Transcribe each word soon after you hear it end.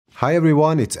Hi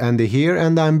everyone, it's Andy here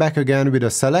and I'm back again with a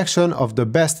selection of the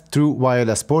best true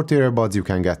wireless sport earbuds you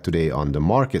can get today on the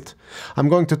market. I'm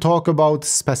going to talk about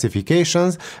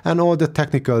specifications and all the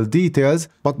technical details,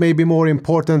 but maybe more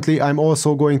importantly, I'm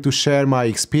also going to share my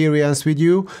experience with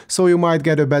you, so you might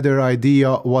get a better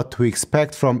idea what to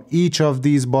expect from each of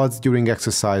these buds during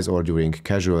exercise or during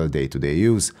casual day-to-day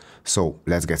use. So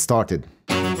let's get started.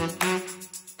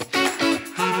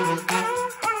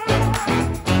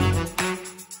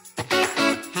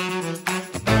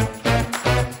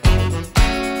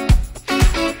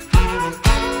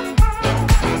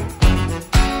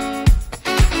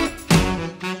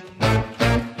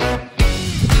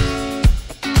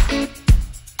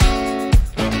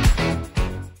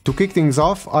 To kick things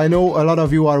off, I know a lot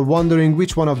of you are wondering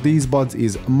which one of these buds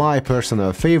is my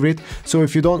personal favorite, so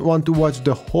if you don't want to watch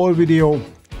the whole video,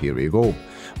 here we go.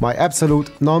 My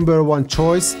absolute #1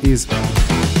 choice is...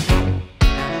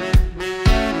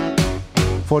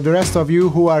 For the rest of you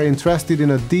who are interested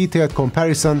in a detailed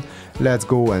comparison, let's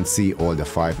go and see all the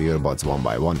 5 earbuds one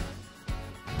by one.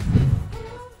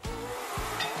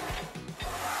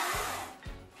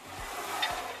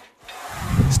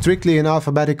 Strictly in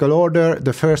alphabetical order,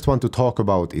 the first one to talk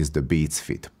about is the Beats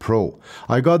Fit Pro.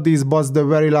 I got these buds the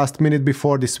very last minute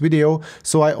before this video,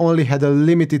 so I only had a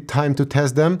limited time to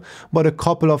test them, but a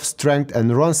couple of strength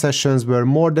and run sessions were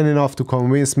more than enough to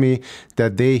convince me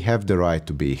that they have the right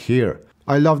to be here.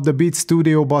 I love the Beats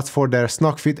Studio buds for their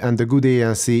snug fit and the good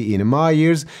ANC in my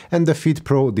ears, and the Fit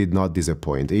Pro did not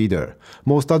disappoint either.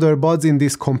 Most other buds in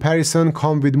this comparison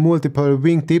come with multiple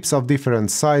wingtips of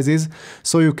different sizes,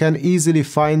 so you can easily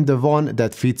find the one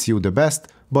that fits you the best,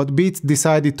 but Beats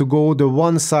decided to go the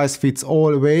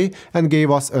one-size-fits-all way and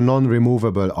gave us a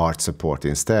non-removable arch support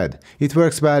instead. It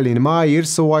works well in my ears,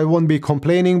 so I won't be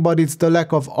complaining, but it's the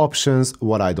lack of options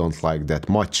what I don't like that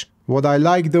much. What I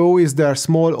like though is their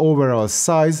small overall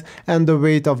size and the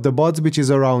weight of the buds, which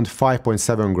is around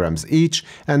 5.7 grams each,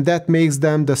 and that makes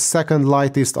them the second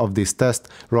lightest of this test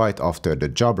right after the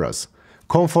Jabras.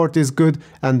 Comfort is good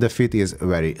and the fit is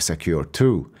very secure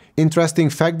too. Interesting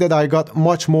fact that I got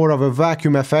much more of a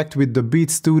vacuum effect with the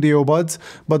Beats Studio buds,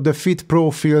 but the Fit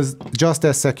Pro feels just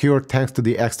as secure thanks to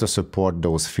the extra support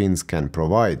those fins can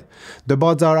provide. The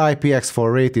buds are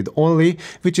IPX4 rated only,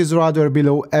 which is rather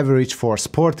below average for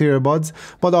sport earbuds,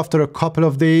 but after a couple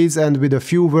of days and with a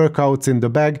few workouts in the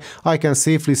bag, I can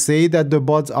safely say that the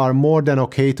buds are more than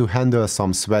okay to handle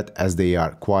some sweat, as they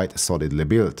are quite solidly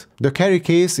built. The carry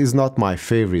case is not my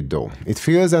favorite though. It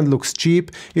feels and looks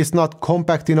cheap, it's not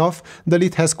compact enough, the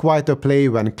lid has quite a play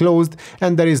when closed,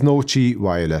 and there is no Qi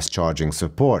wireless charging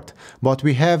support. But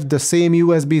we have the same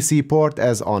USB-C port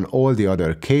as on all the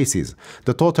other cases.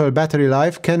 The total battery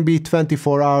life can be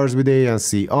 24 hours with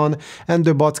ANC on, and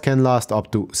the buds can last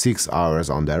up to 6 hours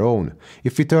on their own.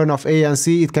 If we turn off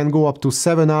ANC, it can go up to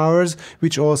 7 hours,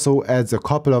 which also adds a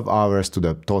couple of hours to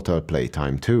the total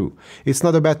playtime too. It's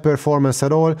not a bad performance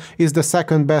at all, it's the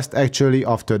second best actually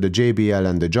after the JBL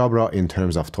and the Jabra in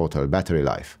terms of total battery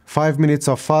life. 5 minutes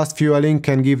of fast fueling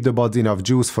can give the buds enough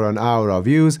juice for an hour of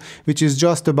use, which is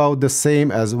just about the same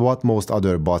as what most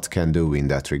other buds can do in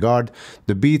that regard.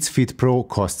 The Beats Fit Pro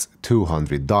costs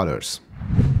 $200.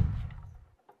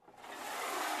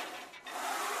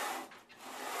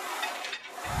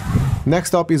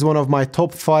 Next up is one of my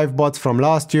top 5 buds from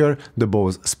last year, the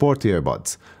Bose Sport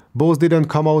Earbuds. Bose didn't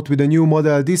come out with a new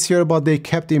model this year, but they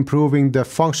kept improving the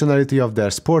functionality of their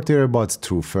sport earbuds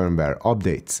through firmware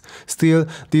updates. Still,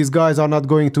 these guys are not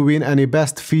going to win any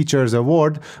Best Features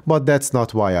award, but that's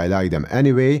not why I like them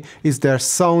anyway. It's their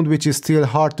sound, which is still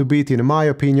hard to beat in my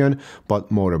opinion, but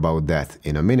more about that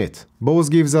in a minute. Bose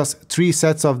gives us 3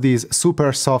 sets of these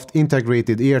super soft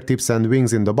integrated ear tips and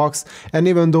wings in the box, and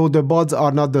even though the buds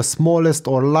are not the smallest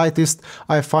or lightest,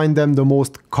 I find them the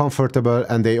most comfortable,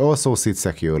 and they also sit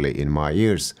securely in my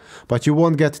ears. But you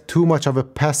won't get too much of a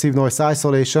passive noise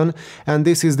isolation, and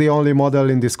this is the only model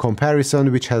in this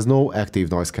comparison which has no active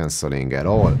noise cancelling at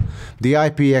all. The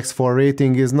IPX4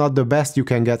 rating is not the best you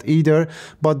can get either,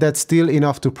 but that's still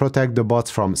enough to protect the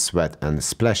buds from sweat and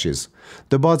splashes.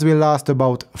 The buds will last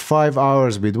about 5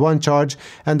 hours with one charge,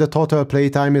 and the total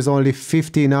playtime is only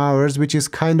 15 hours, which is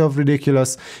kind of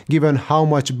ridiculous given how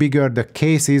much bigger the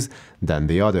case is than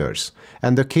the others.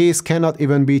 And the case cannot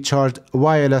even be charged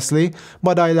wirelessly,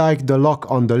 but I like the lock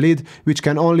on the lid, which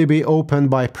can only be opened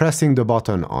by pressing the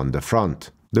button on the front.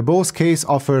 The Bose case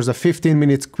offers a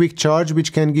 15-minute quick charge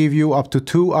which can give you up to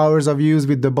 2 hours of use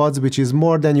with the buds, which is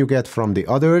more than you get from the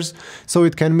others, so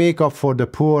it can make up for the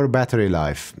poor battery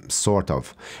life, sort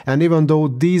of. And even though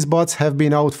these buds have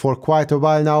been out for quite a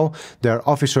while now, their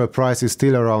official price is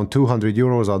still around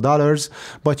 €200 or dollars,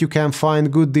 but you can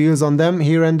find good deals on them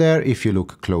here and there if you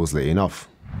look closely enough.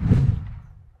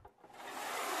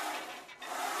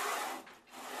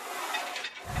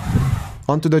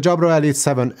 Onto the Jabra Elite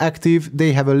 7 Active,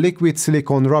 they have a liquid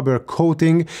silicone rubber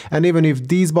coating, and even if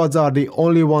these buds are the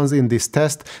only ones in this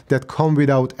test that come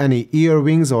without any ear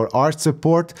wings or arch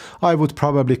support, I would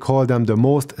probably call them the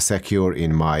most secure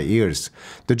in my ears.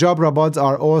 The Jabra buds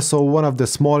are also one of the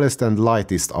smallest and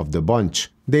lightest of the bunch.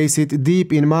 They sit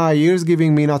deep in my ears,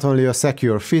 giving me not only a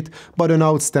secure fit, but an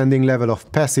outstanding level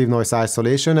of passive noise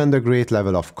isolation and a great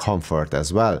level of comfort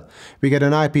as well. We get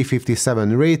an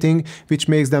IP57 rating, which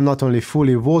makes them not only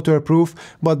fully waterproof,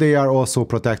 but they are also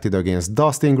protected against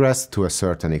dust ingress to a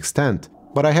certain extent.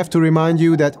 But I have to remind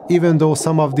you that even though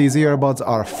some of these earbuds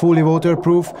are fully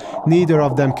waterproof, neither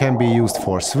of them can be used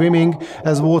for swimming,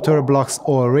 as water blocks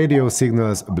all radio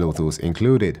signals, Bluetooth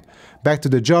included. Back to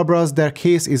the Jabras, their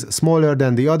case is smaller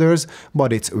than the others,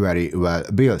 but it's very well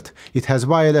built. It has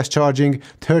wireless charging,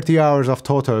 30 hours of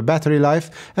total battery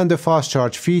life, and the fast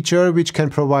charge feature, which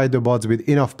can provide the buds with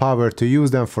enough power to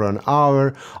use them for an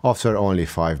hour after only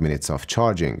 5 minutes of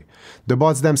charging. The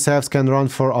buds themselves can run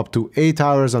for up to 8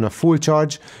 hours on a full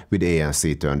charge with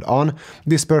ANC turned on.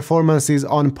 This performance is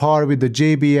on par with the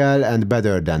JBL and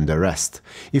better than the rest.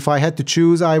 If I had to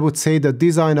choose, I would say the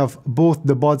design of both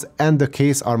the buds and the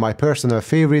case are my personal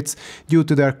favorites due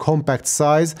to their compact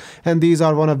size, and these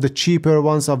are one of the cheaper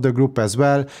ones of the group as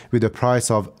well, with a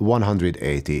price of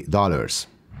 $180.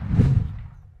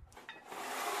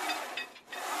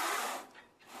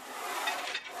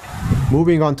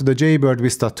 Moving on to the Jaybird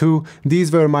Vista 2,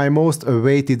 these were my most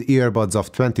awaited earbuds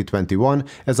of 2021,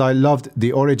 as I loved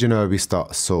the original Vista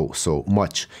so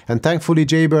much. And thankfully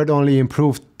Jaybird only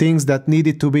improved things that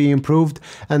needed to be improved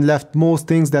and left most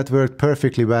things that worked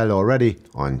perfectly well already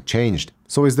unchanged.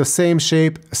 So it's the same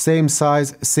shape, same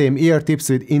size, same ear tips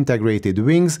with integrated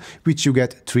wings, which you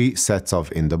get 3 sets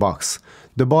of in the box.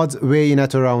 The buds weigh in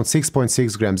at around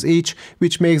 6.6 grams each,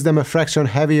 which makes them a fraction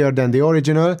heavier than the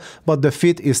original, but the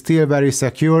fit is still very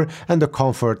secure and the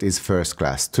comfort is first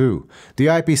class too. The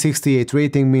IP68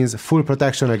 rating means full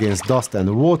protection against dust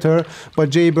and water, but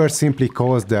Jaybird simply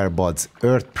calls their buds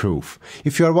earthproof.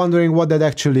 If you are wondering what that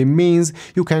actually means,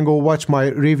 you can go watch my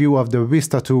review of the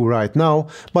Vista 2 right now,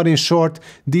 but in short,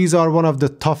 these are one of the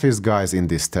toughest guys in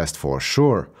this test for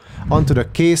sure. Onto the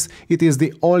case, it is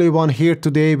the only one here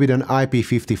today with an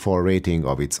IP54 rating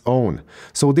of its own.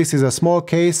 So this is a small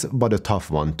case, but a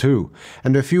tough one too.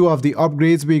 And a few of the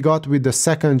upgrades we got with the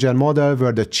 2nd gen model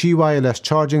were the Qi wireless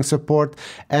charging support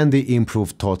and the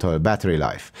improved total battery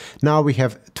life. Now we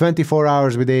have 24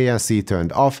 hours with ANC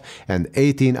turned off and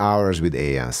 18 hours with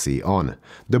ANC on.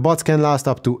 The buds can last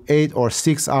up to 8 or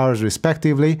 6 hours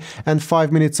respectively, and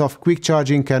 5 minutes of quick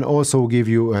charging can also give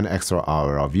you an extra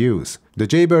hour of use. The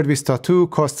Jaybird Vista 2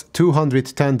 costs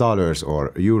 $210 or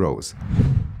euros.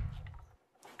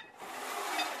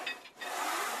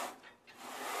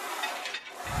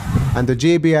 And the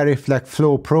JBL Reflect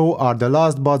Flow Pro are the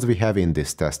last buds we have in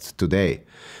this test today.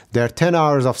 Their 10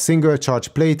 hours of single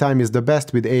charge playtime is the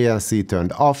best with ANC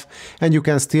turned off, and you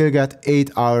can still get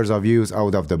 8 hours of use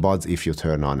out of the buds if you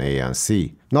turn on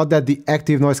ANC. Not that the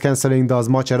active noise cancelling does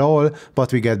much at all,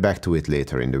 but we get back to it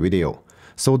later in the video.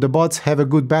 So the buds have a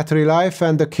good battery life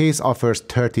and the case offers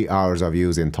 30 hours of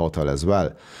use in total as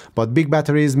well. But big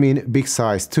batteries mean big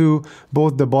size too.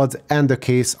 Both the buds and the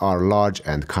case are large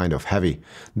and kind of heavy.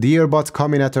 The earbuds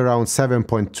come in at around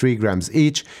 7.3 grams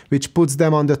each, which puts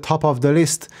them on the top of the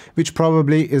list, which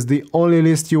probably is the only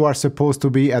list you are supposed to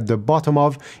be at the bottom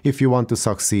of if you want to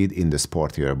succeed in the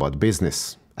sport earbud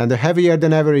business. And the heavier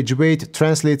than average weight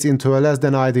translates into a less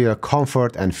than ideal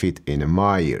comfort and fit in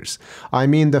my ears. I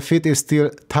mean, the fit is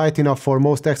still tight enough for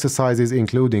most exercises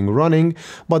including running,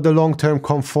 but the long-term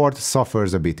comfort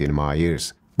suffers a bit in my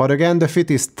ears. But again, the fit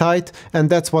is tight,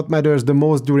 and that's what matters the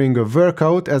most during a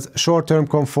workout, as short-term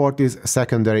comfort is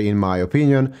secondary in my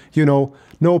opinion. You know,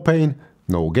 no pain,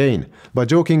 no gain. But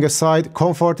joking aside,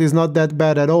 comfort is not that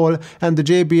bad at all, and the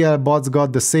JBL buds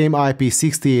got the same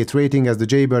IP68 rating as the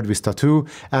Jaybird Vista 2,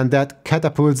 and that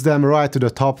catapults them right to the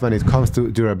top when it comes to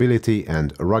durability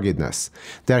and ruggedness.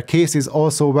 Their case is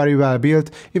also very well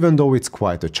built, even though it's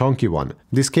quite a chunky one.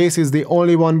 This case is the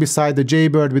only one beside the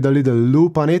Jaybird with a little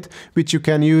loop on it, which you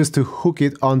can use to hook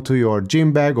it onto your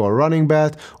gym bag or running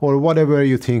belt or whatever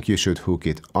you think you should hook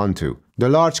it onto. The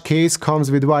large case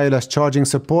comes with wireless charging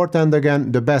support and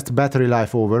again the best battery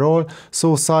life overall,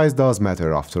 so size does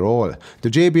matter after all. The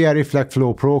JBL Reflect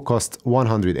Flow Pro costs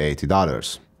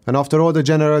 $180. And after all the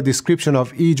general description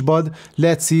of each bud,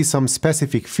 let's see some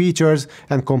specific features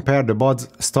and compare the buds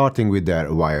starting with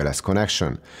their wireless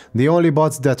connection. The only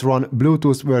buds that run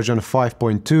Bluetooth version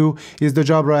 5.2 is the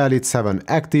Jabra Elite 7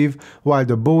 Active, while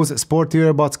the Bose Sport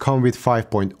earbuds come with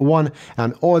 5.1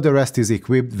 and all the rest is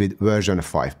equipped with version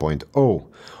 5.0.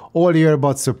 All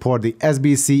earbuds support the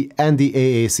SBC and the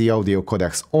AAC audio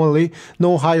codecs only,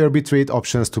 no higher bitrate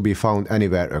options to be found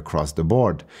anywhere across the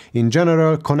board. In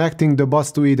general, connecting the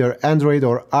buds to either Android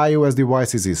or iOS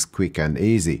devices is quick and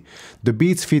easy. The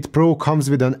Beats Fit Pro comes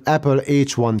with an Apple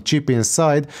H1 chip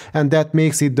inside, and that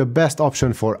makes it the best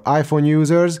option for iPhone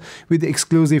users, with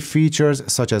exclusive features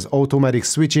such as automatic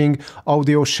switching,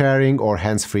 audio sharing or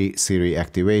hands-free Siri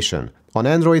activation. On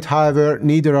Android, however,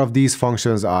 neither of these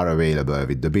functions are available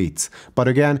with the Beats. But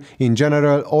again, in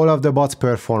general, all of the buds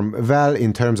perform well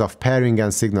in terms of pairing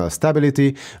and signal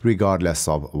stability, regardless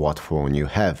of what phone you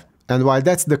have. And while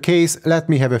that's the case, let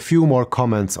me have a few more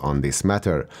comments on this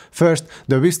matter. First,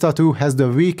 the Vista 2 has the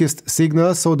weakest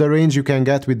signal, so the range you can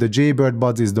get with the Jaybird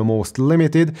buds is the most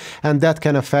limited, and that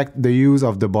can affect the use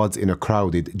of the buds in a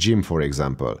crowded gym, for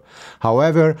example.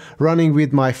 However, running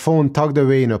with my phone tucked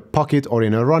away in a pocket or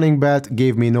in a running belt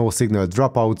gave me no signal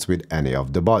dropouts with any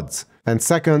of the buds. And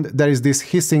second, there is this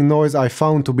hissing noise I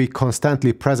found to be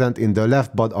constantly present in the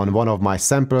left bud on one of my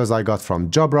samples I got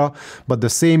from Jabra, but the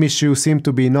same issue seemed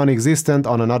to be non-existent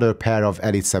on another pair of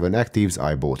Elite 7 Actives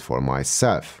I bought for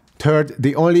myself. Third,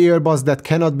 the only earbuds that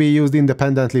cannot be used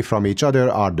independently from each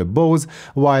other are the Bose,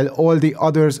 while all the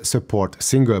others support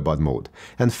single bud mode.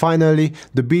 And finally,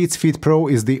 the Beats Fit Pro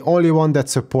is the only one that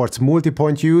supports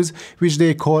multi-point use, which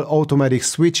they call automatic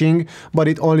switching, but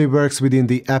it only works within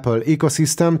the Apple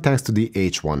ecosystem thanks to the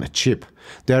H1 chip.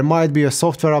 There might be a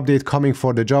software update coming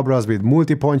for the Jabras with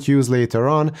multi-point use later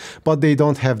on, but they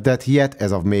don't have that yet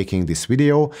as of making this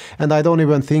video, and I don't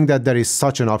even think that there is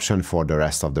such an option for the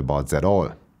rest of the buds at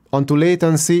all. Onto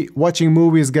latency, watching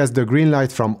movies gets the green light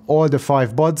from all the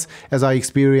 5 buds, as I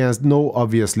experienced no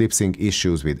obvious lip sync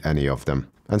issues with any of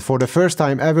them. And for the first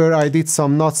time ever, I did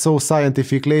some not so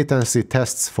scientific latency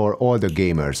tests for all the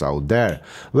gamers out there.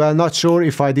 Well, not sure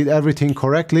if I did everything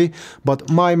correctly, but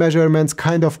my measurements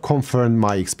kind of confirmed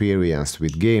my experience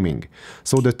with gaming.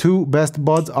 So the two best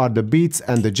buds are the Beats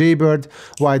and the Jaybird,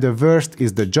 while the worst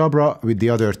is the Jabra, with the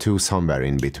other two somewhere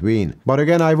in between. But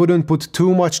again, I wouldn't put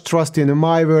too much trust in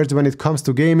my words when it comes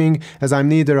to gaming, as I'm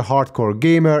neither a hardcore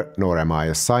gamer nor am I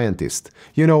a scientist.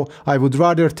 You know, I would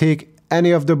rather take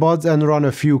any of the buds and run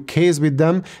a few Ks with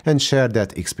them and share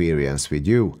that experience with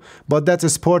you. But that's a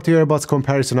sport earbuds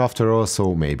comparison after all,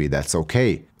 so maybe that's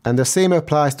okay. And the same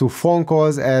applies to phone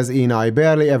calls, as in I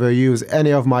barely ever use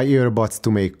any of my earbuds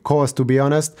to make calls, to be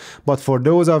honest, but for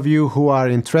those of you who are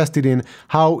interested in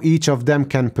how each of them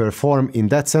can perform in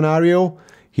that scenario,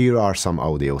 here are some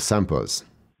audio samples.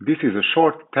 This is a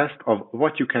short test of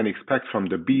what you can expect from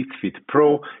the Beats Fit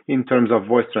Pro in terms of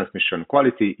voice transmission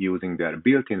quality using their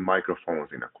built-in microphones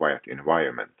in a quiet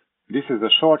environment. This is a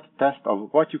short test of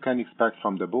what you can expect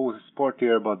from the Bose Sport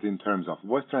earbuds in terms of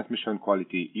voice transmission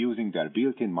quality using their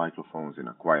built-in microphones in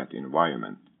a quiet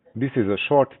environment. This is a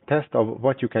short test of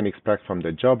what you can expect from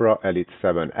the Jabra Elite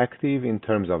 7 Active in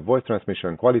terms of voice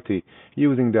transmission quality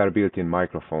using their built-in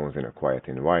microphones in a quiet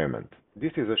environment.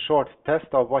 This is a short test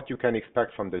of what you can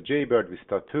expect from the Jaybird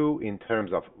Vista 2 in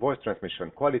terms of voice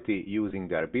transmission quality using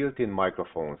their built-in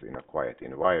microphones in a quiet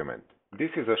environment.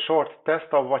 This is a short test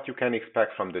of what you can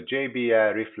expect from the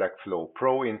JBL Reflect Flow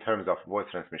Pro in terms of voice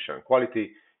transmission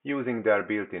quality using their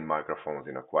built-in microphones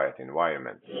in a quiet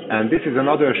environment. And this is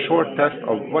another short test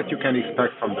of what you can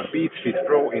expect from the Beats Fit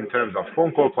Pro in terms of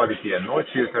phone call quality and noise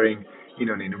filtering in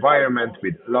an environment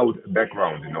with loud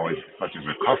background noise such as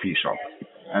a coffee shop.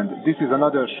 And this is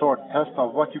another short test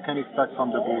of what you can expect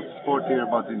from the Bose Sport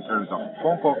earbuds in terms of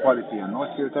phone call quality and noise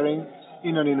filtering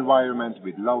in an environment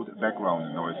with loud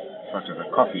background noise such as a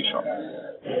coffee shop.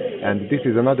 And this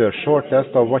is another short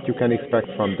test of what you can expect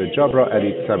from the Jabra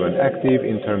Elite 7 Active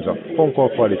in terms of phone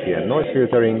call quality and noise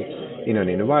filtering in an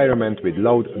environment with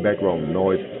loud background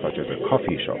noise such as a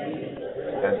coffee shop.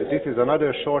 And this is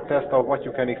another short test of what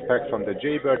you can expect from the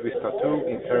Jaybird Vista 2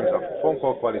 in terms of phone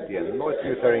call quality and noise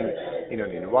filtering in an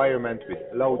environment with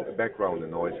loud background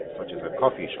noise such as a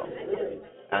coffee shop.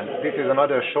 And this is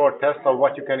another short test of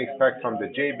what you can expect from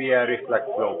the JBL Reflect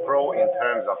Flow Pro in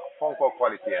terms of phone call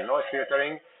quality and noise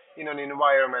filtering in an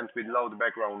environment with loud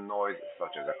background noise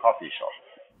such as a coffee shop.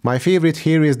 My favorite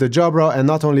here is the Jabra, and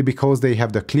not only because they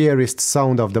have the clearest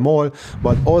sound of them all,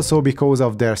 but also because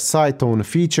of their side tone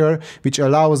feature, which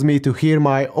allows me to hear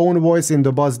my own voice in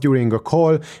the buds during a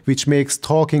call, which makes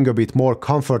talking a bit more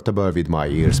comfortable with my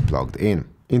ears plugged in.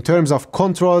 In terms of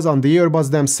controls on the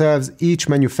earbuds themselves, each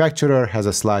manufacturer has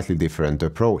a slightly different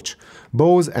approach.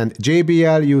 Bose and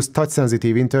JBL use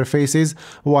touch-sensitive interfaces,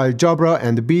 while Jabra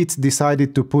and Beats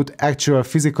decided to put actual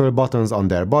physical buttons on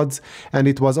their buds, and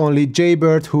it was only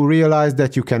Jaybird who realized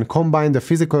that you can combine the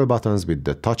physical buttons with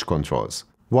the touch controls.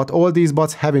 What all these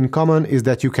buds have in common is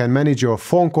that you can manage your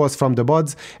phone calls from the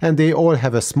buds, and they all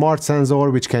have a smart sensor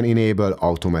which can enable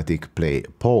automatic play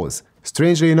pause.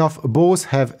 Strangely enough, Bose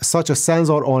have such a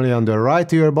sensor only on the right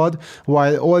earbud,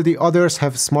 while all the others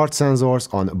have smart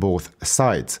sensors on both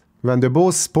sides. When the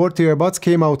Bose Sport earbuds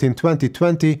came out in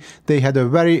 2020, they had a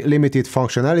very limited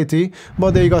functionality,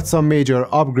 but they got some major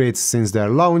upgrades since their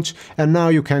launch, and now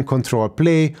you can control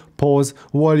play, pause,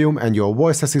 volume and your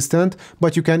voice assistant,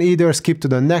 but you can either skip to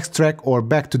the next track or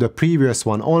back to the previous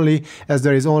one only, as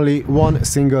there is only one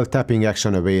single tapping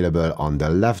action available on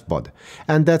the left bud.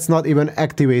 And that's not even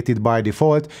activated by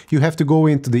default, you have to go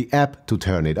into the app to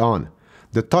turn it on.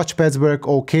 The touchpads work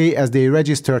okay as they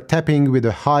register tapping with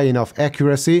a high enough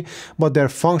accuracy, but their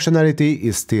functionality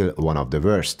is still one of the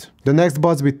worst. The next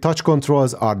buds with touch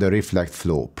controls are the Reflect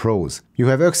Flow Pros. You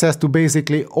have access to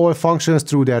basically all functions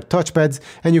through their touchpads,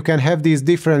 and you can have these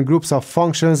different groups of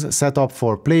functions set up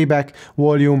for playback,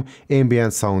 volume,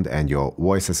 ambient sound and your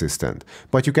voice assistant.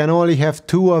 But you can only have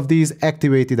 2 of these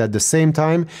activated at the same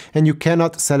time, and you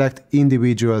cannot select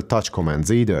individual touch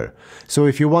commands either. So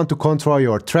if you want to control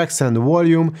your tracks and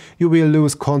volume, you will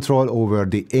lose control over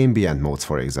the ambient modes,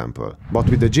 for example. But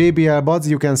with the JBL buds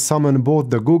you can summon both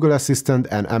the Google Assistant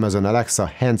and Amazon Alexa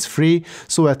hands-free,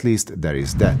 so at least there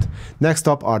is that. Next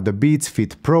up are the Beats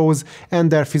Fit Pros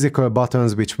and their physical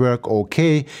buttons, which work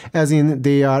okay, as in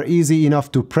they are easy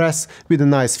enough to press with a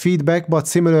nice feedback, but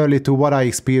similarly to what I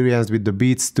experienced with the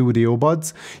Beats Studio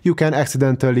buds, you can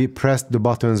accidentally press the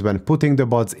buttons when putting the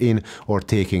buds in or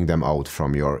taking them out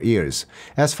from your ears.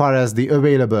 As far as the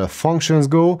available functions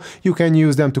go, you can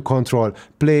use them to control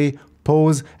play,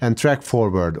 pause and track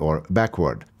forward or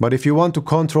backward. But if you want to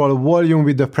control volume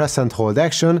with the press and hold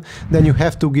action, then you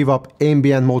have to give up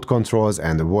ambient mode controls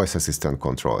and voice assistant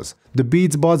controls. The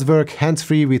Beats buds work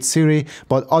hands-free with Siri,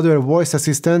 but other voice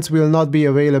assistants will not be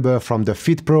available from the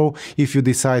Fit Pro if you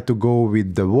decide to go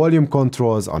with the volume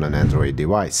controls on an Android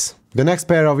device. The next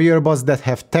pair of earbuds that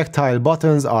have tactile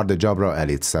buttons are the Jabra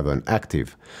Elite 7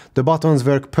 Active. The buttons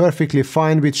work perfectly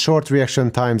fine with short reaction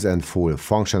times and full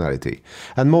functionality.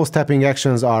 And most tapping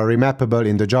actions are remappable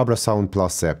in the Jabra Sound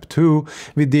Plus app too,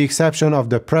 with the exception of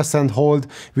the press and hold,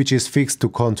 which is fixed to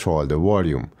control the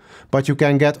volume. But you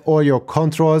can get all your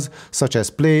controls, such as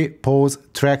play, pause,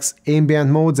 tracks, ambient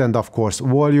modes and of course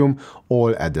volume,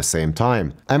 all at the same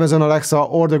time. Amazon Alexa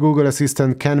or the Google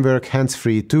Assistant can work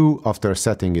hands-free too after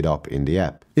setting it up in the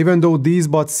app. Even though these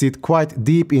buds sit quite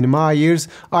deep in my ears,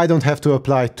 I don't have to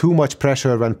apply too much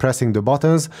pressure when pressing the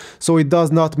buttons, so it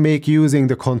does not make using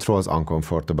the controls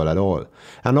uncomfortable at all.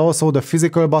 And also the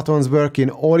physical buttons work in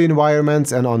all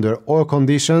environments and under all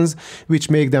conditions, which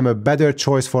make them a better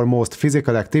choice for most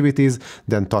physical activities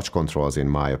than touch controls in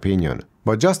my opinion.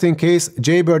 But just in case,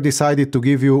 Jaybird decided to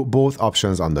give you both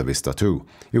options on the Vista 2.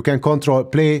 You can control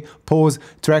play, pause,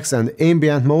 tracks and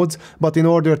ambient modes, but in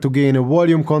order to gain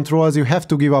volume controls you have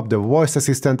to give up the voice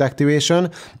assistant activation,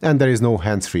 and there is no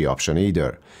hands-free option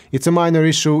either. It's a minor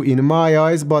issue in my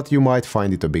eyes, but you might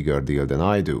find it a bigger deal than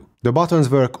I do. The buttons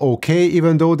work okay,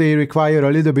 even though they require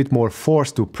a little bit more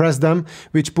force to press them,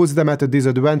 which puts them at a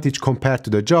disadvantage compared to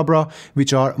the Jabra,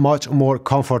 which are much more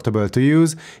comfortable to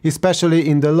use, especially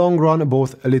in the long run,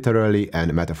 both literally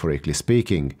and metaphorically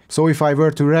speaking. So if I were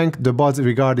to rank the buds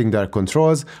regarding their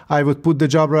controls, I would put the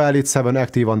Jabra Elite 7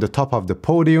 Active on the top of the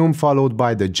podium, followed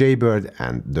by the Jaybird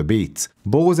and the Beats.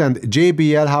 Bose and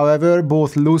JBL, however,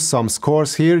 both lose some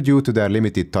scores here due to their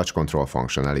limited touch control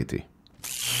functionality.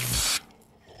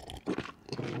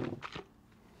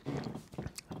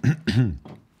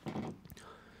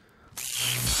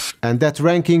 And that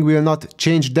ranking will not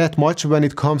change that much when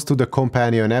it comes to the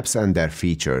companion apps and their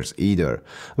features either.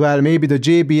 Well, maybe the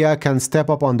JBL can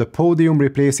step up on the podium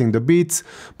replacing the Beats,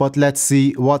 but let's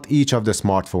see what each of the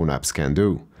smartphone apps can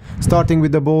do. Starting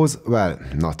with the Bose, well,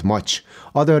 not much.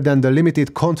 Other than the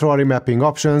limited control remapping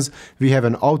options, we have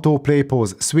an auto play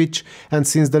pause switch, and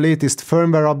since the latest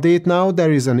firmware update now,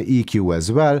 there is an EQ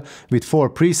as well, with 4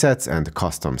 presets and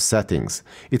custom settings.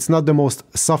 It's not the most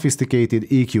sophisticated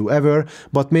EQ ever,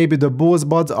 but maybe the Bose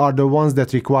buds are the ones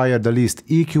that require the least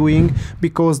EQing,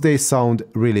 because they sound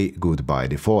really good by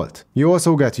default. You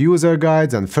also get user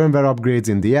guides and firmware upgrades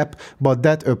in the app, but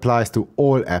that applies to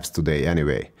all apps today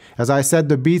anyway. As I said,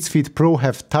 the Beats Fit Pro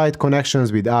have tight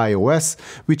connections with iOS,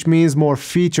 which means more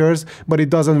features, but it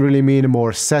doesn't really mean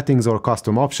more settings or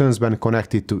custom options when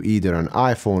connected to either an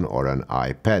iPhone or an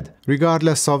iPad.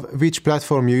 Regardless of which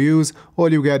platform you use,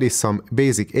 all you get is some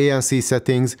basic ANC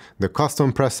settings, the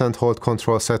custom press and hold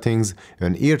control settings,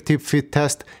 an ear tip fit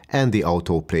test, and the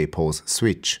auto play pause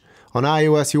switch. On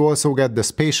iOS you also get the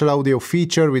spatial audio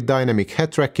feature with dynamic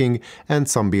head tracking and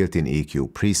some built-in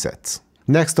EQ presets.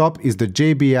 Next up is the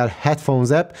JBL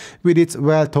Headphones app with its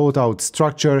well thought out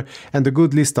structure and a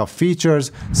good list of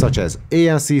features such as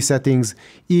ANC settings,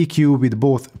 EQ with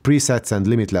both presets and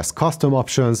limitless custom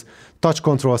options, touch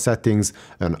control settings,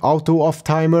 an auto off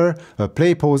timer, a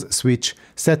play pause switch,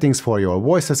 settings for your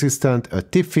voice assistant, a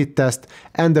tip fit test,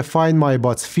 and the Find My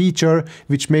Buds feature,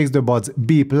 which makes the buds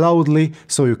beep loudly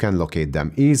so you can locate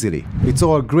them easily. It's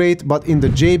all great, but in the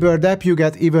Jaybird app you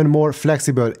get even more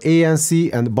flexible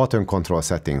ANC and button control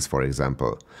settings, for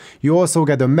example. You also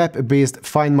get a map-based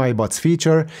Find My Buds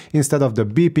feature instead of the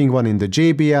beeping one in the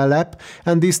JBL app,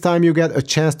 and this time you get a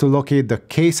chance to locate the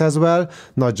case as well,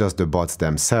 not just the buds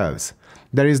themselves.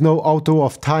 There is no auto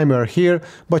off timer here,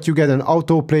 but you get an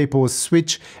auto play pause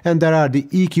switch, and there are the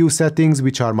EQ settings,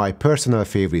 which are my personal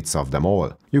favorites of them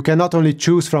all. You can not only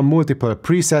choose from multiple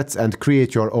presets and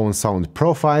create your own sound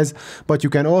profiles, but you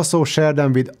can also share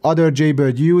them with other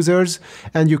Jaybird users,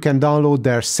 and you can download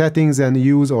their settings and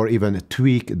use or even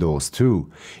tweak those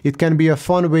too. It can be a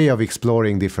fun way of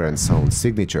exploring different sound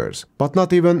signatures. But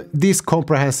not even this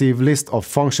comprehensive list of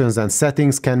functions and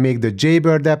settings can make the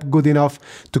Jaybird app good enough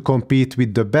to compete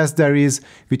with the best there is,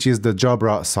 which is the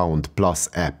Jabra Sound Plus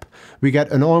app. We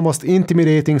get an almost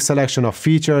intimidating selection of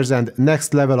features and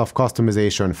next level of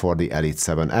customization for the Elite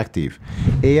 7 Active.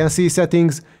 ANC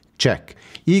settings? Check.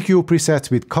 EQ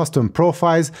presets with custom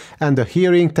profiles and a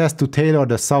hearing test to tailor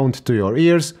the sound to your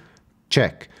ears?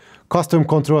 Check. Custom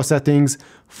control settings,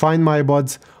 Find My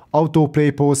Buds, auto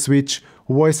play pause switch,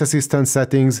 voice assistant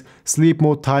settings, sleep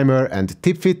mode timer and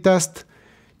tip fit test?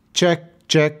 Check,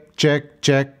 check, check,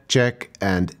 check, check,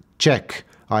 and check.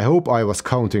 I hope I was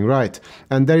counting right.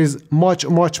 And there is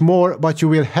much more, but you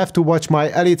will have to watch my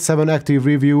Elite 7 Active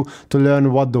review to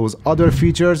learn what those other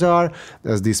features are,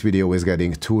 as this video is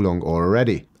getting too long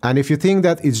already. And if you think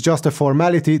that it's just a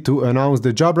formality to announce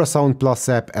the Jabra Sound Plus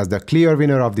app as the clear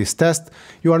winner of this test,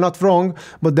 you are not wrong,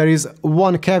 but there is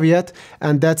one caveat,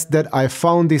 and that's that I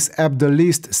found this app the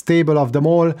least stable of them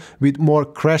all, with more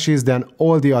crashes than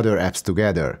all the other apps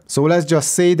together. So let's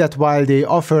just say that while they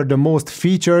offer the most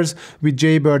features, with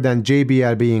Jaybird and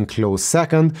JBL being close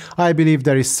second, I believe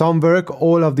there is some work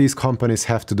all of these companies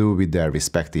have to do with their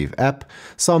respective app,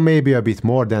 some maybe a bit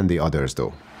more than the others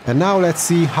though. And now let's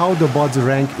see how the buds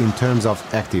rank in terms of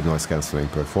active noise cancelling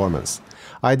performance.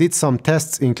 I did some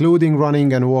tests including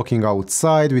running and walking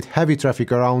outside with heavy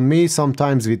traffic around me,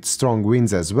 sometimes with strong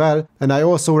winds as well, and I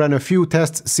also ran a few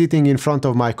tests sitting in front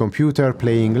of my computer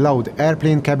playing loud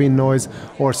airplane cabin noise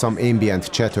or some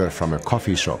ambient chatter from a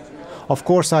coffee shop. Of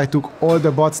course I took all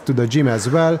the buds to the gym as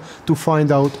well to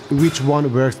find out which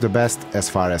one works the best as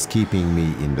far as keeping me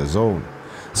in the zone.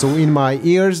 So in my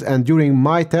ears and during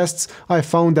my tests, I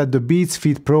found that the Beats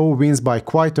Fit Pro wins by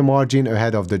quite a margin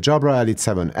ahead of the Jabra Elite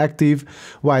 7 Active,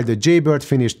 while the Jaybird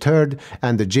finished third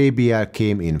and the JBL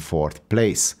came in fourth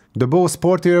place. The Bose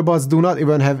Sport earbuds do not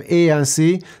even have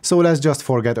ANC, so let's just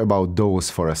forget about those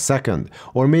for a second.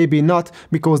 Or maybe not,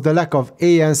 because the lack of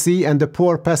ANC and the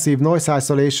poor passive noise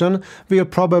isolation will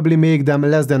probably make them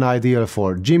less than ideal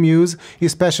for gym use,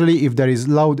 especially if there is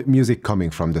loud music coming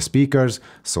from the speakers,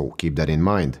 so keep that in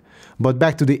mind. But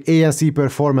back to the ANC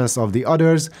performance of the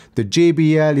others, the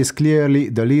JBL is clearly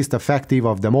the least effective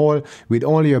of them all, with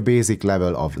only a basic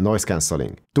level of noise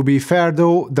cancelling. To be fair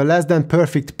though, the less than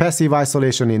perfect passive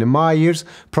isolation in my ears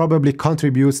probably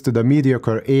contributes to the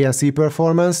mediocre ANC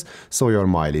performance, so your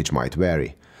mileage might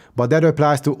vary. But that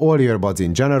applies to all earbuds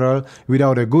in general.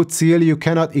 Without a good seal, you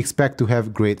cannot expect to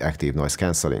have great active noise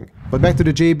cancelling. But back to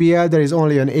the JBL, there is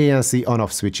only an ANC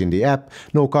on-off switch in the app,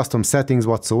 no custom settings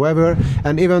whatsoever,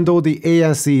 and even though the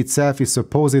ANC itself is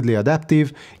supposedly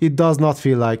adaptive, it does not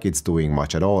feel like it's doing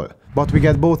much at all. But we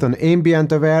get both an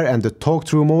ambient aware and the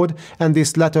talk-through mode, and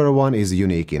this latter one is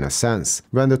unique in a sense.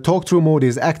 When the talk-through mode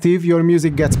is active, your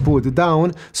music gets pulled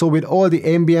down, so with all the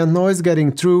ambient noise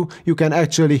getting through, you can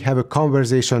actually have a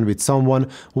conversation with someone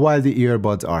while the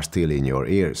earbuds are still in your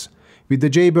ears. With the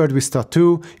Jaybird Vista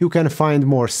 2, you can find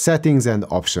more settings and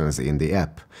options in the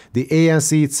app. The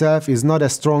ANC itself is not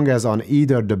as strong as on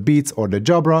either the Beats or the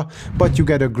Jabra, but you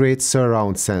get a great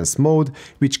surround sense mode,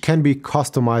 which can be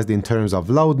customized in terms of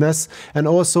loudness, and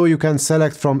also you can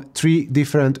select from 3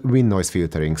 different wind noise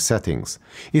filtering settings.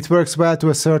 It works well to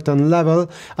a certain level,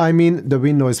 I mean the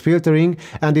wind noise filtering,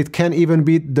 and it can even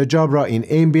beat the Jabra in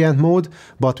ambient mode,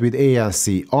 but with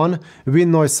ANC on,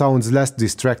 wind noise sounds less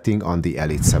distracting on the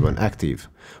Elite 7 Active.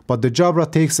 But the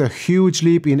Jabra takes a huge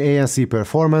leap in ANC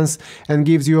performance and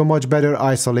gives you a much better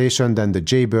isolation than the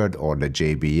Jaybird or the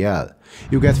JBL.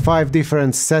 You get 5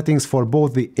 different settings for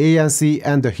both the ANC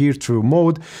and the hear-through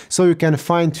mode, so you can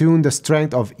fine-tune the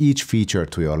strength of each feature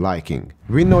to your liking.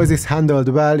 Wind noise is handled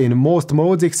well in most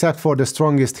modes except for the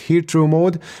strongest hear-through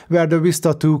mode, where the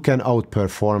Vista 2 can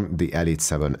outperform the Elite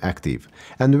 7 Active.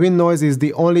 And wind noise is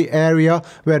the only area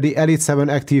where the Elite 7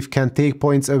 Active can take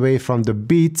points away from the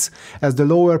Beats, as the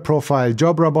lower profile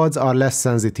Jabra buds are less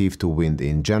sensitive to wind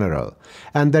in general.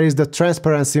 And there is the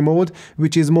transparency mode,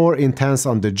 which is more intense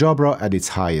on the Jabra at its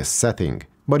highest setting.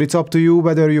 But it's up to you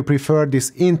whether you prefer this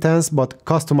intense but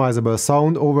customizable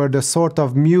sound over the sort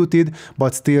of muted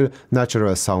but still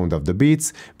natural sound of the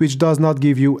Beats, which does not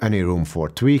give you any room for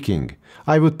tweaking.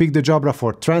 I would pick the Jabra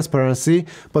for transparency,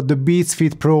 but the Beats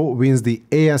Fit Pro wins the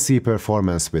ANC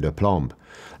performance with aplomb.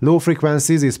 Low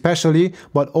frequencies especially,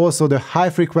 but also the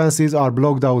high frequencies are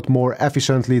blocked out more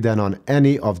efficiently than on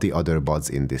any of the other buds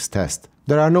in this test.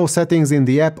 There are no settings in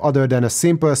the app other than a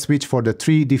simple switch for the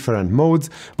 3 different modes,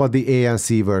 but the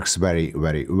ANC works very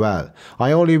well.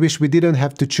 I only wish we didn't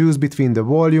have to choose between the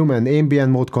volume and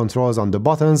ambient mode controls on the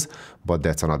buttons, but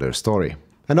that's another story.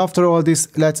 And after all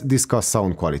this, let's discuss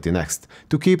sound quality next.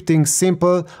 To keep things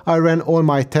simple, I ran all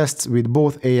my tests with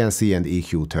both ANC and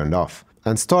EQ turned off.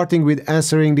 And starting with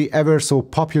answering the ever so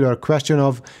popular question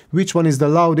of which one is the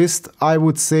loudest, I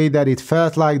would say that it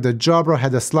felt like the Jabra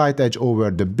had a slight edge over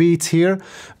the Beats here,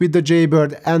 with the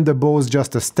Jaybird and the Bose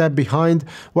just a step behind,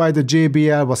 while the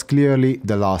JBL was clearly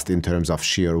the last in terms of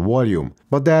sheer volume.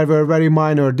 But there were very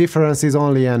minor differences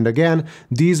only, and again,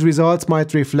 these results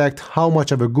might reflect how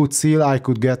much of a good seal I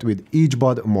could get with each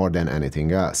bud more than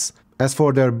anything else. As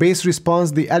for their bass response,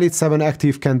 the Elite 7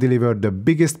 Active can deliver the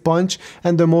biggest punch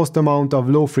and the most amount of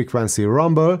low-frequency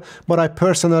rumble, but I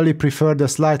personally prefer the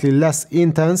slightly less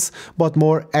intense but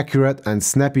more accurate and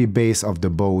snappy bass of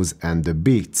the Bose and the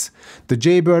Beats. The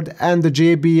Jaybird and the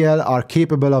JBL are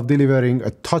capable of delivering a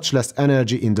touch less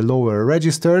energy in the lower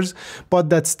registers,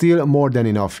 but that's still more than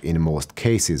enough in most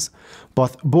cases.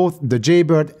 But both the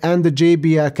Jaybird and the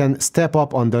JBL can step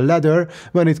up on the ladder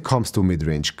when it comes to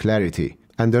mid-range clarity.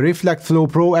 And the Reflect Flow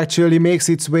Pro actually makes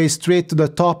its way straight to the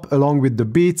top along with the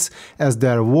Beats, as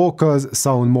their vocals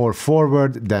sound more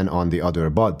forward than on the other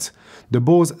buds. The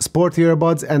Bose Sport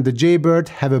Earbuds and the Jaybird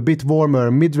have a bit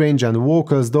warmer mid-range and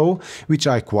vocals though, which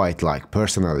I quite like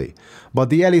personally. But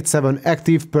the Elite 7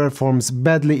 Active performs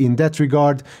badly in that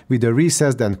regard with a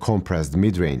recessed and compressed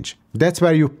mid-range. That's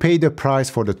where you pay the price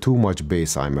for the too much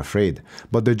bass, I'm afraid.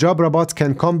 But the Jabra buds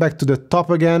can come back to the top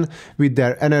again with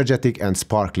their energetic and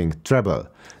sparkling treble.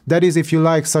 That is if you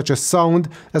like such a sound,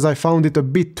 as I found it a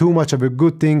bit too much of a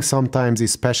good thing sometimes,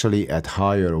 especially at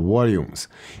higher volumes.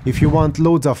 If you want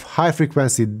loads of high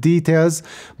frequency details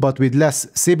but with less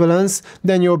sibilance,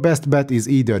 then your best bet is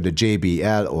either the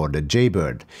JBL or the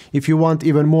Jaybird. If you want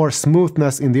even more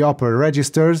smoothness in the upper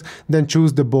registers, then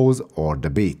choose the Bose or the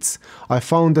Beats. I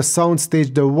found the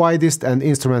soundstage the widest and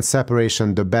instrument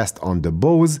separation the best on the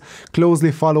Bose,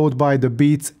 closely followed by the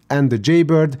Beats and the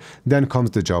Jaybird, then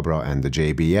comes the Jabra and the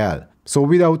JBL. So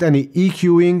without any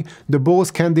EQing, the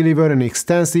Bose can deliver an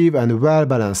extensive and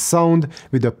well-balanced sound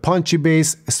with a punchy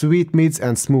bass, sweet mids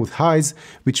and smooth highs,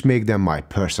 which make them my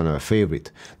personal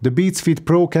favorite. The Beats Fit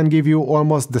Pro can give you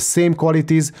almost the same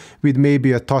qualities with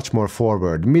maybe a touch more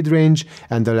forward mid-range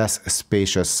and a less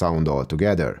spacious sound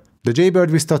altogether. The Jaybird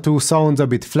Vista 2 sounds a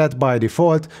bit flat by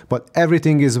default, but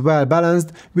everything is well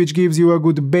balanced, which gives you a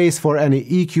good base for any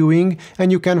EQing,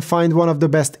 and you can find one of the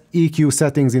best EQ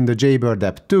settings in the Jaybird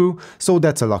app too, so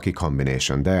that's a lucky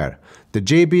combination there. The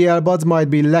JBL buds might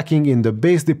be lacking in the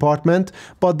bass department,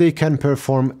 but they can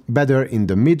perform better in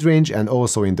the mid-range and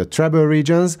also in the treble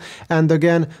regions, and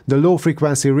again, the low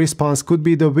frequency response could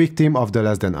be the victim of the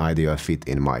less than ideal fit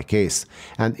in my case.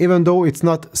 And even though it's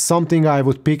not something I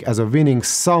would pick as a winning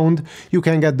sound, you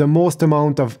can get the most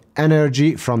amount of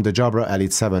energy from the Jabra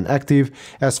Elite 7 Active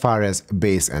as far as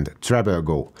bass and treble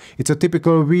go. It's a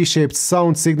typical V-shaped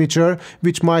sound signature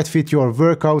which might fit your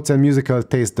workouts and musical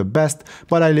taste the best,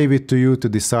 but I leave it to you to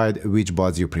decide which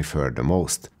buds you prefer the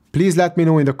most. Please let me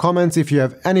know in the comments if you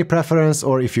have any preference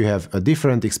or if you have a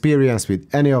different experience with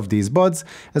any of these buds,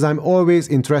 as I'm always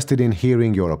interested in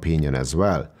hearing your opinion as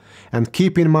well. And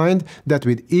keep in mind that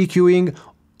with EQing,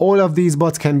 all of these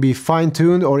buds can be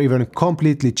fine-tuned or even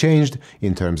completely changed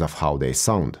in terms of how they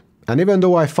sound. And even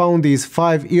though I found these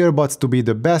 5 earbuds to be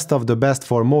the best of the best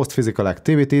for most physical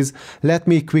activities, let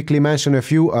me quickly mention a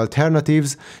few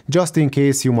alternatives just in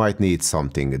case you might need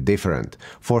something different.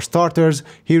 For starters,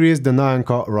 here is the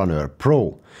Nayanka Runner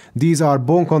Pro. These are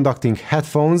bone-conducting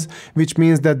headphones, which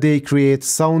means that they create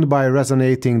sound by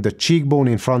resonating the cheekbone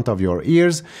in front of your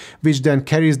ears, which then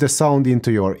carries the sound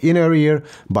into your inner ear,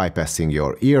 bypassing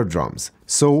your eardrums.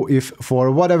 So if for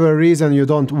whatever reason you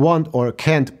don't want or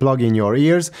can't plug in your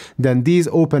ears, then these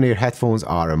open-ear headphones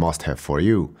are a must-have for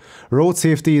you. Road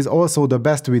safety is also the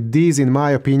best with these in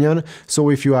my opinion, so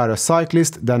if you are a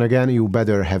cyclist, then again you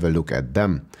better have a look at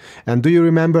them. And do you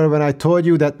remember when I told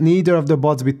you that neither of the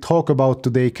buds we talk about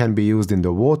today can be used in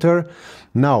the water?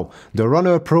 Now, the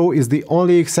Runner Pro is the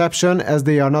only exception, as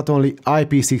they are not only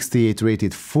IP68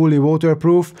 rated fully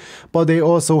waterproof, but they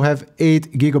also have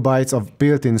 8 GB of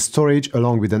built-in storage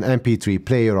along with an MP3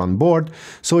 player on board,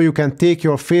 so you can take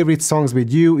your favorite songs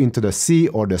with you into the sea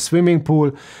or the swimming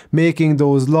pool, making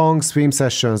those long swim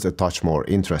sessions a touch more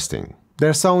interesting.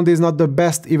 Their sound is not the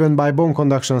best even by bone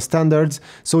conduction standards,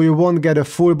 so you won't get a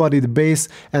full-bodied bass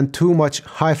and too much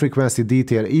high-frequency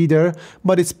detail either,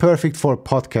 but it's perfect for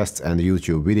podcasts and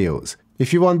YouTube videos.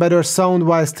 If you want better sound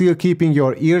while still keeping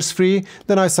your ears free,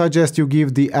 then I suggest you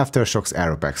give the Aftershokz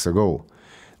Aeropex a go.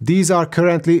 These are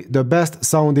currently the best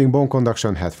sounding bone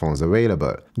conduction headphones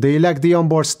available. They lack the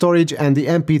onboard storage and the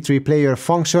MP3 player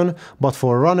function, but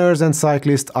for runners and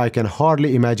cyclists I can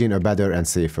hardly imagine a better and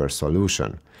safer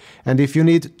solution. And if you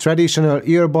need traditional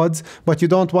earbuds, but you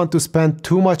don't want to spend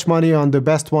too much money on the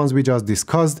best ones we just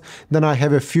discussed, then I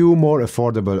have a few more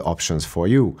affordable options for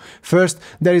you. First,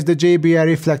 there is the JBL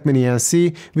Reflect Mini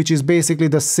NC, which is basically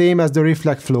the same as the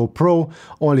Reflect Flow Pro,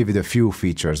 only with a few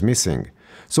features missing.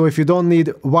 So if you don't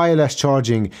need wireless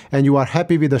charging and you are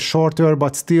happy with a shorter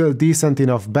but still decent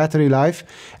enough battery life,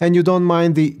 and you don't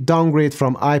mind the downgrade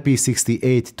from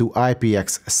IP68 to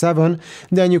IPX7,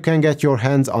 then you can get your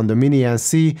hands on the Mini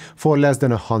NC for less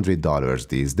than $100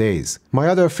 these days. My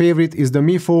other favorite is the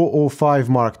Mifo 05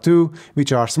 Mark II,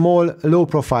 which are small,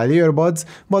 low-profile earbuds,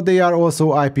 but they are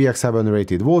also IPX7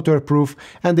 rated waterproof,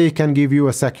 and they can give you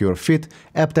a secure fit,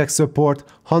 aptX support,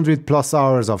 100+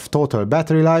 hours of total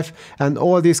battery life, and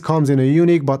all this comes in a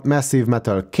unique but massive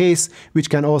metal case, which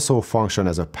can also function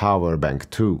as a power bank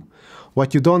too.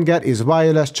 What you don't get is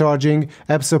wireless charging,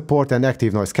 app support and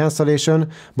active noise cancellation,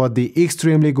 but the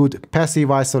extremely good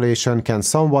passive isolation can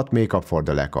somewhat make up for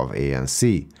the lack of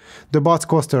ANC. The buds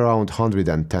cost around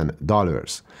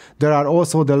 $110. There are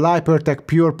also the Lipertec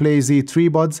Pure Play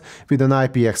Z3 buds with an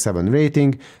IPX7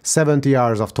 rating, 70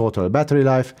 hours of total battery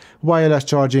life, wireless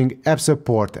charging, app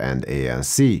support and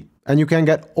ANC. And you can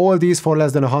get all these for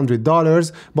less than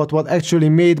 $100, but what actually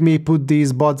made me put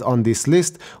these buds on this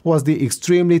list was the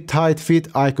extremely tight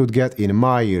fit I could get in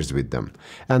my ears with them.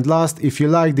 And last, if you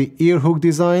like the ear hook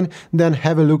design, then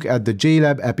have a look at the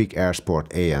JLab Epic AirSport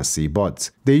ANC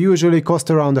buds. They usually cost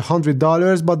around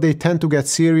 $100, but they tend to get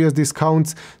serious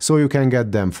discounts, so you can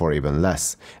get them for even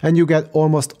less. And you get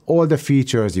almost all the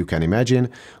features you can imagine: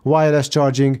 wireless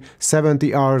charging,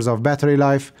 70 hours of battery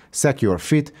life, secure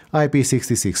fit,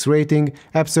 IP66 rating,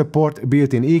 app support,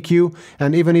 built-in EQ,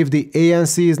 and even if the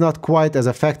ANC is not quite as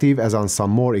effective as on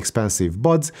some more expensive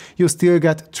buds, you still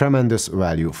get tremendous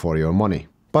value for your money.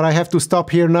 But I have to stop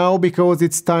here now because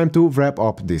it's time to wrap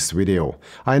up this video.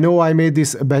 I know I made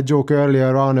this bad joke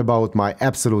earlier on about my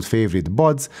absolute favorite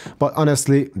buds, but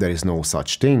honestly, there is no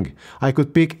such thing. I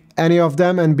could pick any of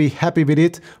them and be happy with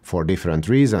it for different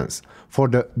reasons. For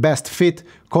the best fit,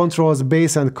 controls,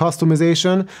 bass and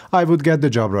customization, I would get the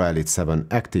Jabra Elite 7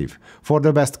 Active. For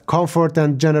the best comfort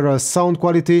and general sound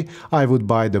quality, I would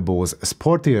buy the Bose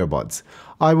Sport earbuds.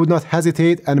 I would not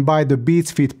hesitate and buy the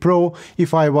Beats Fit Pro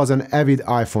if I was an avid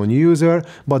iPhone user,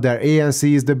 but their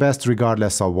ANC is the best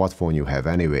regardless of what phone you have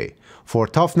anyway. For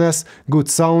toughness, good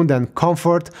sound and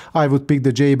comfort, I would pick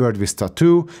the Jaybird Vista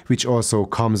 2, which also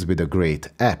comes with a great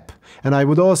app. And I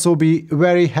would also be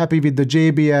very happy with the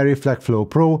JBL Reflect Flow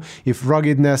Pro if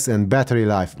ruggedness and battery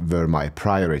life were my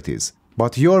priorities.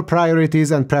 But your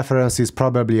priorities and preferences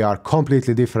probably are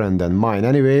completely different than mine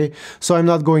anyway, so I'm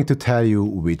not going to tell you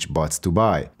which buds to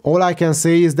buy. All I can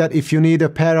say is that if you need a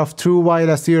pair of true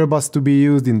wireless earbuds to be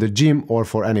used in the gym or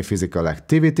for any physical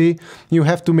activity, you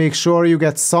have to make sure you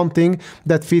get something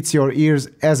that fits your ears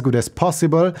as good as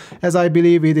possible, as I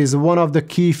believe it is one of the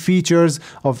key features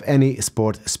of any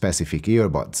sport-specific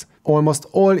earbuds. Almost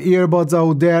all earbuds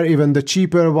out there, even the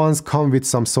cheaper ones, come with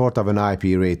some sort of an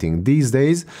IP rating these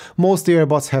days. Most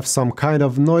earbuds have some kind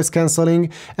of noise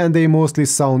cancelling and they mostly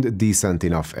sound decent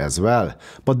enough as well.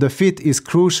 But the fit is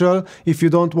crucial if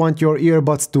you don't want your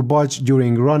earbuds to budge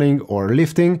during running or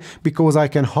lifting, because I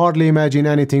can hardly imagine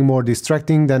anything more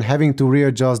distracting than having to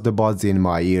readjust the buds in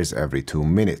my ears every 2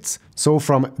 minutes. So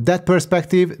from that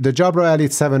perspective, the Jabra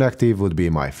Elite 7 Active would be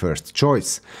my first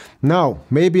choice. Now,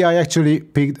 maybe I actually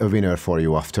picked a winner for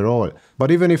you after all.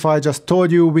 But even if I just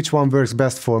told you which one works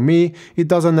best for me, it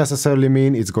doesn't necessarily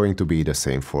mean it's going to be the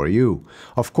same for you.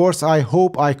 Of course, I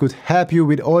hope I could help you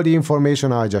with all the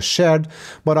information I just shared,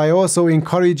 but I also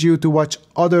encourage you to watch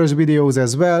others' videos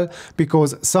as well,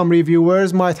 because some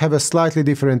reviewers might have a slightly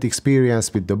different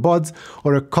experience with the buds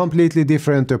or a completely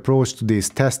different approach to these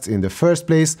tests in the first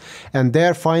place, and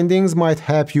their findings might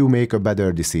help you make a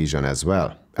better decision as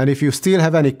well. And if you still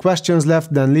have any questions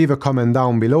left, then leave a comment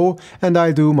down below and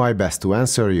I'll do my best to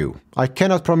answer you. I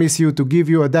cannot promise you to give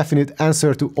you a definite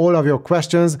answer to all of your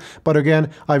questions, but again,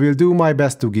 I will do my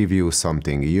best to give you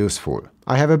something useful.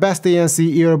 I have a Best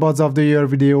ANC Earbuds of the Year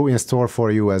video in store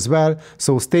for you as well,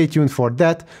 so stay tuned for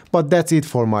that, but that's it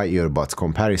for my earbuds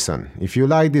comparison. If you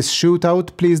like this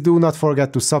shootout, please do not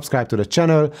forget to subscribe to the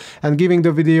channel, and giving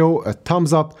the video a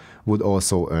thumbs up would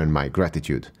also earn my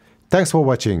gratitude. Thanks for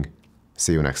watching.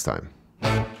 See you next time.